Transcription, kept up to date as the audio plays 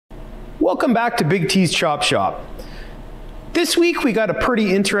Welcome back to Big T's Chop Shop. This week we got a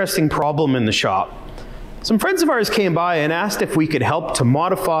pretty interesting problem in the shop. Some friends of ours came by and asked if we could help to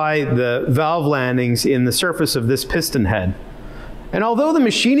modify the valve landings in the surface of this piston head. And although the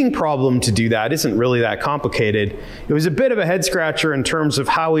machining problem to do that isn't really that complicated, it was a bit of a head scratcher in terms of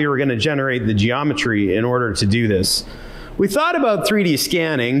how we were going to generate the geometry in order to do this. We thought about 3D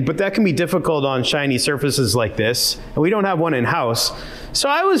scanning, but that can be difficult on shiny surfaces like this, and we don't have one in-house. So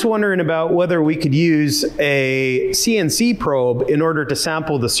I was wondering about whether we could use a CNC probe in order to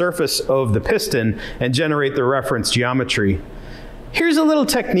sample the surface of the piston and generate the reference geometry. Here's a little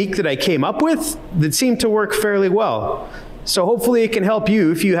technique that I came up with that seemed to work fairly well. So hopefully it can help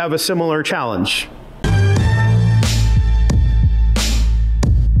you if you have a similar challenge.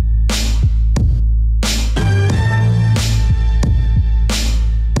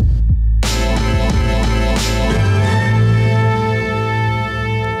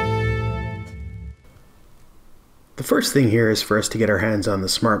 The first thing here is for us to get our hands on the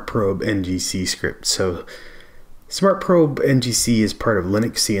SMARTPROBE.NGC script. So SMARTPROBE.NGC is part of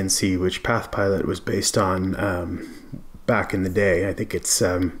LinuxCNC, which PathPilot was based on back in the day. I think it's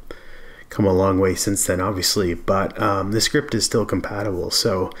come a long way since then, obviously, but the script is still compatible.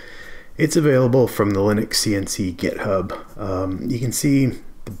 So it's available from the LinuxCNC GitHub. You can see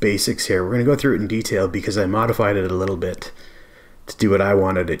the basics here. We're going to go through it in detail because I modified it a little bit to do what I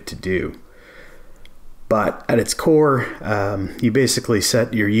wanted it to do. But at its core, you basically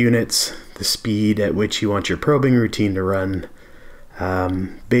set your units, the speed at which you want your probing routine to run,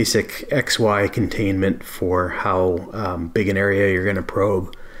 basic XY containment for how big an area you're going to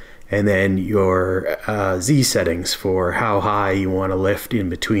probe, and then your Z settings for how high you want to lift in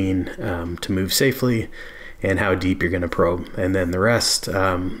between to move safely, and how deep you're going to probe. And then the rest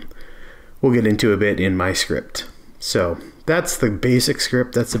we'll get into a bit in my script. So that's the basic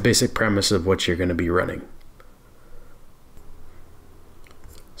script, that's the basic premise of what you're going to be running.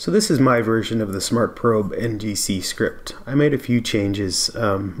 So this is my version of the SMARTPROBE.NGC script. I made a few changes,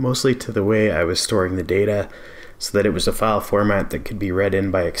 mostly to the way I was storing the data so that it was a file format that could be read in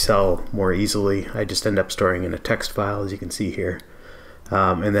by Excel more easily. I just end up storing in a text file, as you can see here.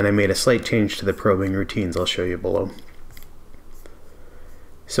 And then I made a slight change to the probing routines I'll show you below.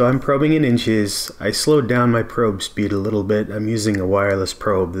 So I'm probing in inches. I slowed down my probe speed a little bit. I'm using a wireless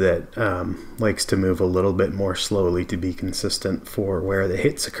probe that likes to move a little bit more slowly to be consistent for where the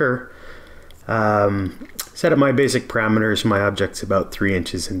hits occur. Set up my basic parameters. My object's about 3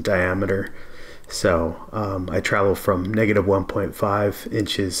 inches in diameter. So I travel from negative 1.5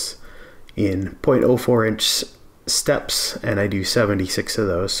 inches in 0.04 inch steps, and I do 76 of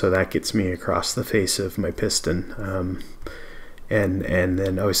those. So that gets me across the face of my piston. And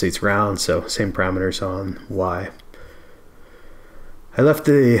then obviously it's round, so same parameters on Y. I left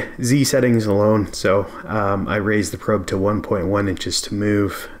the Z settings alone, so I raised the probe to 1.1 inches to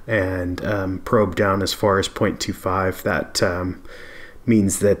move and probe down as far as 0.25. That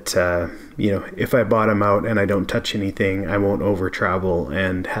means that you know, if I bottom out and I don't touch anything, I won't over travel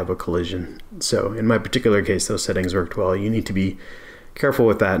and have a collision. So in my particular case, those settings worked well. You need to be careful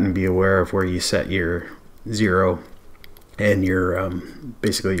with that and be aware of where you set your 0 and your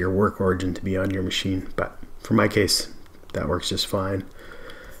basically your work origin to be on your machine. But for my case, that works just fine.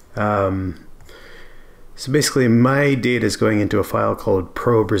 So basically my data is going into a file called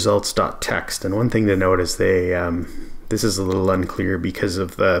proberesults.txt, and one thing to note is this is a little unclear because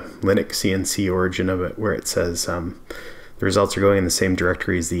of the LinuxCNC origin of it, where it says the results are going in the same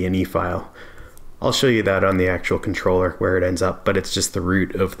directory as the INI file. I'll show you that on the actual controller where it ends up, but it's just the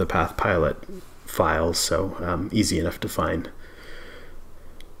root of the PathPilot files, so easy enough to find.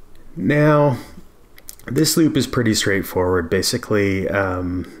 Now this loop is pretty straightforward. Basically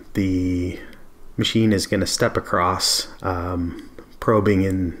the machine is going to step across, probing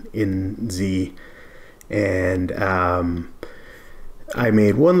in Z, and I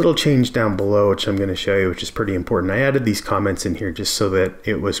made one little change down below which I'm going to show you, which is pretty important. I added these comments in here just so that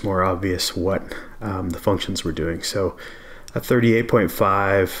it was more obvious what the functions were doing. So a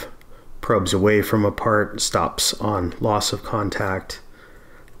 38.5 probes away from a part, stops on loss of contact.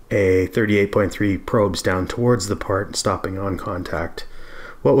 A 38.3 probes down towards the part, stopping on contact.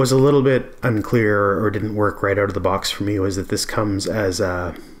 What was a little bit unclear or didn't work right out of the box for me was that this comes as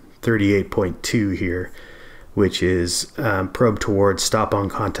a 38.2 here, which is probe towards, stop on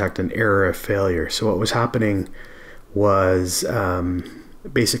contact, and error of failure. So what was happening was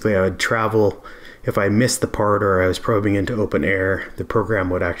basically I would travel. If I missed the part or I was probing into open air, the program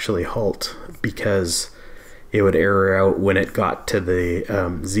would actually halt because it would error out when it got to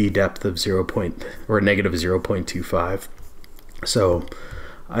the Z depth of negative 0.25. So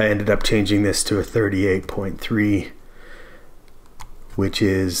I ended up changing this to a 38.3, which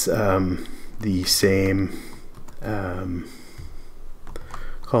is the same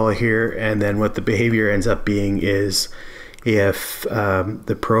call here. And then what the behavior ends up being is if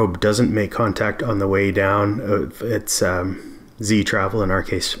the probe doesn't make contact on the way down of its Z travel, in our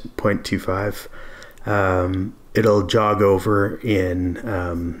case 0.25, it'll jog over in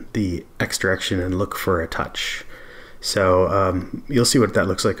the X direction and look for a touch. So you'll see what that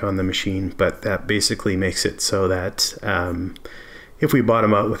looks like on the machine, but that basically makes it so that if we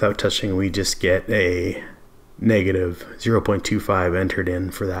bottom out without touching, we just get a negative 0.25 entered in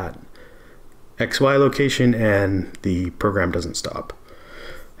for that XY location, and the program doesn't stop.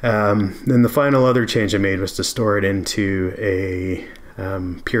 Then the final other change I made was to store it into a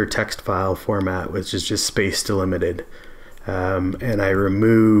pure text file format, which is just space delimited. And I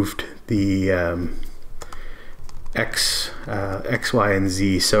removed the X, Y, and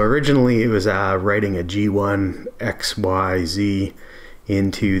Z. So originally it was writing a G1, X, Y, Z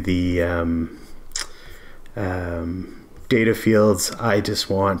into the data fields. I just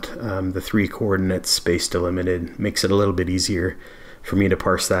want the 3 coordinates space delimited. Makes it a little bit easier for me to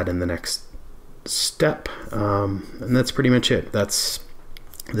parse that in the next step. And that's pretty much it. That's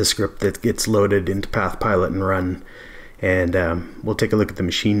the script that gets loaded into PathPilot and run. And we'll take a look at the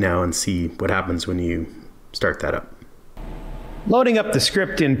machine now and see what happens when you start that up. Loading up the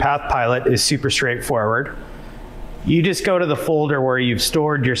script in PathPilot is super straightforward. You just go to the folder where you've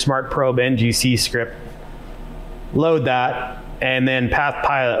stored your SMARTPROBE.NGC script, load that, and then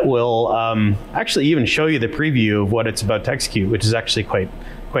PathPilot will actually even show you the preview of what it's about to execute, which is actually quite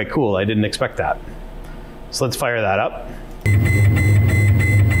cool. I didn't expect that. So let's fire that up.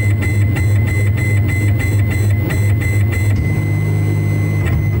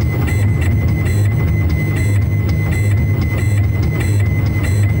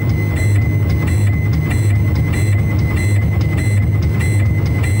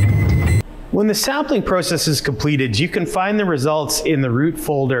 When the sampling process is completed, you can find the results in the root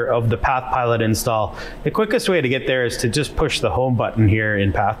folder of the PathPilot install. The quickest way to get there is to just push the home button here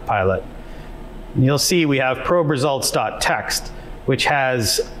in PathPilot. And you'll see we have proberesults.txt, which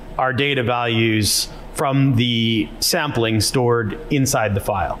has our data values from the sampling stored inside the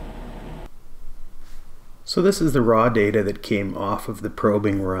file. So this is the raw data that came off of the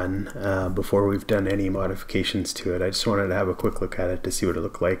probing run before we've done any modifications to it. I just wanted to have a quick look at it to see what it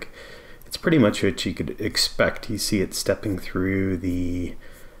looked like. It's pretty much what you could expect. You see it stepping through the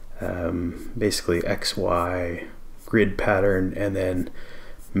basically XY grid pattern and then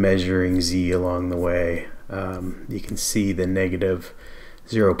measuring Z along the way. You can see the negative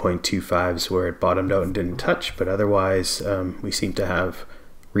 0.25s where it bottomed out and didn't touch, but otherwise we seem to have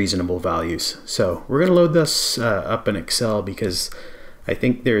reasonable values. So we're going to load this up in Excel because I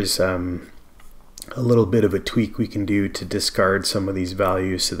think there's a little bit of a tweak we can do to discard some of these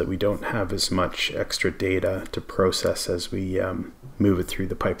values so that we don't have as much extra data to process as we move it through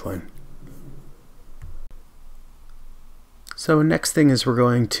the pipeline. So next thing is we're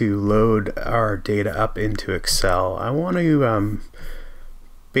going to load our data up into Excel. I want to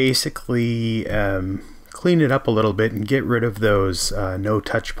basically clean it up a little bit and get rid of those no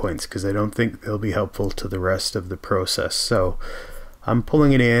touch points because I don't think they'll be helpful to the rest of the process. So I'm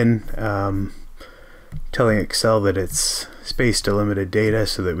pulling it in, telling Excel that it's space delimited data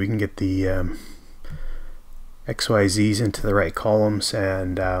so that we can get the XYZs into the right columns,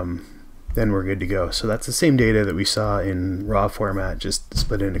 and then we're good to go. So that's the same data that we saw in raw format, just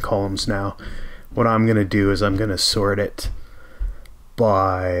split into columns now. What I'm going to do is I'm going to sort it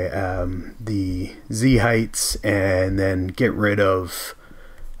by the Z heights and then get rid of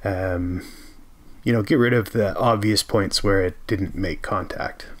get rid of the obvious points where it didn't make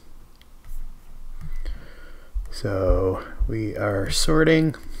contact. So we are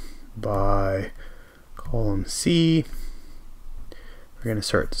sorting by column C. We're going to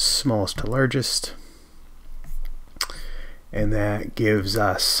sort smallest to largest, and that gives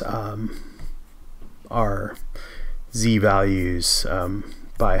us our Z values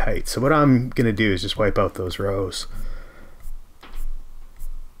by height. So what I'm going to do is just wipe out those rows.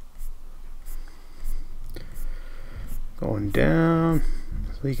 Going down.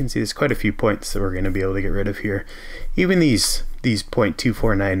 So you can see there's quite a few points that we're going to be able to get rid of here. Even these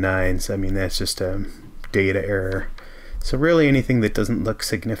 0.2499s, I mean, that's just a data error. So really anything that doesn't look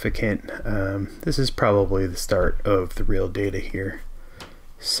significant, this is probably the start of the real data here.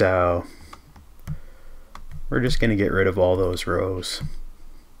 So we're just going to get rid of all those rows.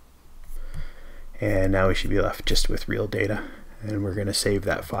 And now we should be left just with real data. And we're going to save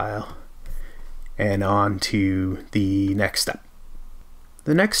that file. And on to the next step.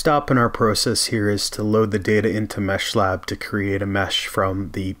 The next stop in our process here is to load the data into MeshLab to create a mesh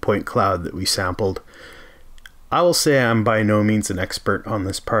from the point cloud that we sampled. I will say I'm by no means an expert on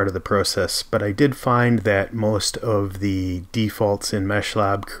this part of the process, but I did find that most of the defaults in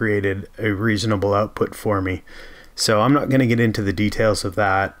MeshLab created a reasonable output for me. So I'm not going to get into the details of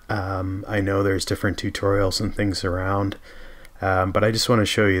that. I know there's different tutorials and things around, but I just want to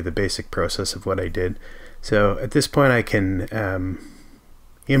show you the basic process of what I did. So at this point I can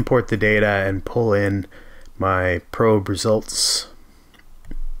import the data and pull in my probe results.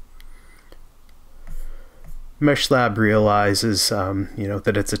 MeshLab realizes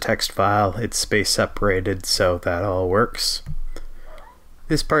that it's a text file, it's space separated, so that all works.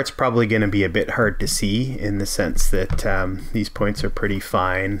 This part's probably going to be a bit hard to see in the sense that these points are pretty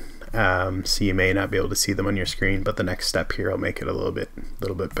fine, so you may not be able to see them on your screen, but the next step here will make it a little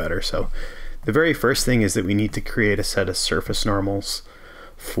bit better. So the very first thing is that we need to create a set of surface normals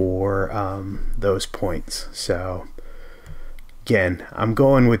for those points. So again, I'm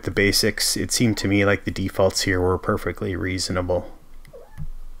going with the basics. It seemed to me like the defaults here were perfectly reasonable.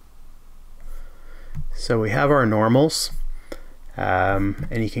 So we have our normals, and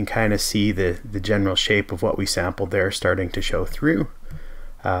you can kind of see the general shape of what we sampled there starting to show through.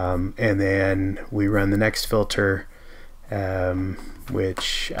 And then we run the next filter,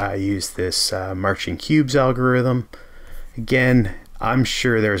 which I use this marching cubes algorithm. Again, I'm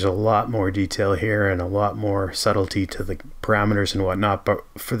sure there's a lot more detail here and a lot more subtlety to the parameters and whatnot, but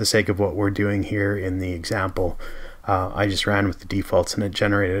for the sake of what we're doing here in the example, I just ran with the defaults and it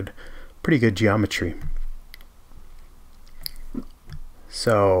generated pretty good geometry.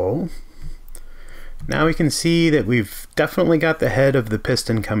 So now we can see that we've definitely got the head of the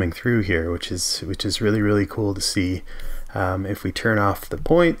piston coming through here, which is really cool to see. If we turn off the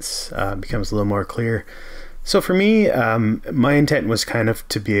points, it becomes a little more clear. So for me, my intent was kind of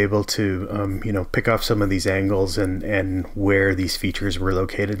to be able to, pick off some of these angles and where these features were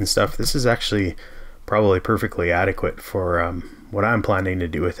located and stuff. This is actually probably perfectly adequate for what I'm planning to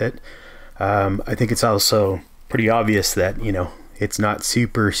do with it. I think it's also pretty obvious that, it's not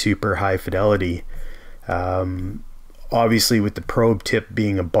super high fidelity. Obviously with the probe tip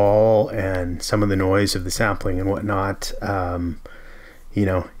being a ball and some of the noise of the sampling and whatnot,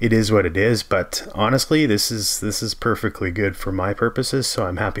 it is what it is, but honestly this is perfectly good for my purposes, so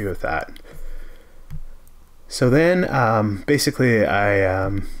I'm happy with that. So then basically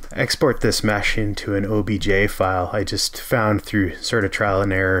I export this mesh into an OBJ file. I just found through sort of trial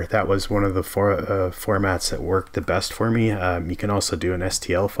and error that was one of the formats that worked the best for me. You can also do an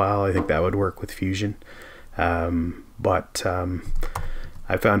STL file. I think that would work with Fusion, but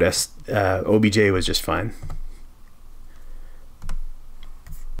I found OBJ was just fine.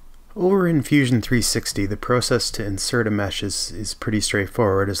 Over in Fusion 360, the process to insert a mesh is pretty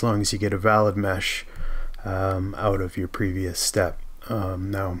straightforward as long as you get a valid mesh out of your previous step.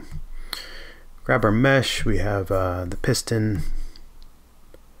 Now, grab our mesh, we have the piston,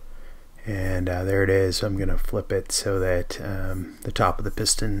 and there it is. I'm going to flip it so that the top of the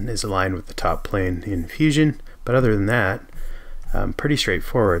piston is aligned with the top plane in Fusion, but other than that, pretty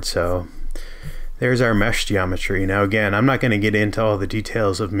straightforward. So there's our mesh geometry. Now again, I'm not going to get into all the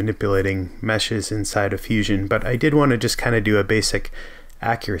details of manipulating meshes inside of Fusion, but I did want to just kind of do a basic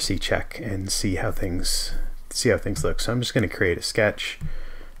accuracy check and see how things look. So I'm just going to create a sketch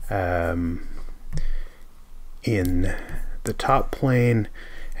in the top plane,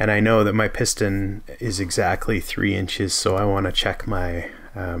 and I know that my piston is exactly 3 inches, so I want to check my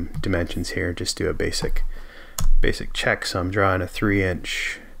dimensions here. Just do a basic check. So I'm drawing a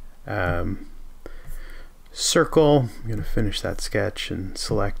 3-inch circle. I'm going to finish that sketch and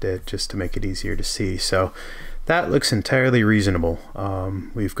select it just to make it easier to see. So that looks entirely reasonable.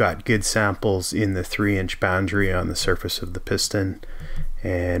 We've got good samples in the 3-inch boundary on the surface of the piston,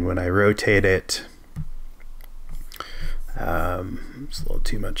 and when I rotate it, it's a little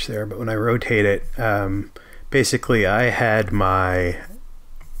too much there, but when I rotate it, basically I had my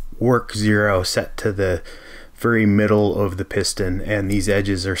work 0 set to the very middle of the piston, and these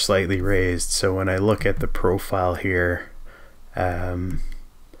edges are slightly raised, so when I look at the profile here, that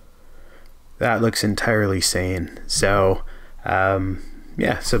looks entirely sane. So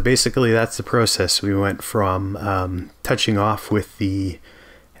yeah, so basically that's the process. We went from touching off with the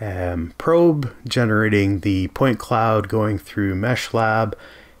probe, generating the point cloud, going through MeshLab,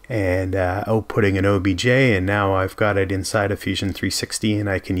 and outputting an OBJ, and now I've got it inside of Fusion 360 and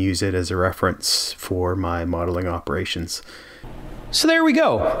I can use it as a reference for my modeling operations. So there we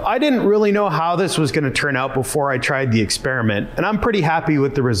go. I didn't really know how this was going to turn out before I tried the experiment, and I'm pretty happy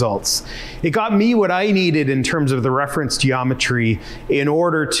with the results. It got me what I needed in terms of the reference geometry in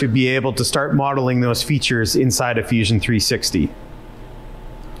order to be able to start modeling those features inside of Fusion 360.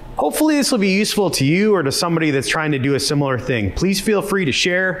 Hopefully this will be useful to you or to somebody that's trying to do a similar thing. Please feel free to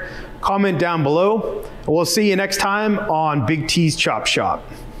share, comment down below, and we'll see you next time on Big T's Chop Shop.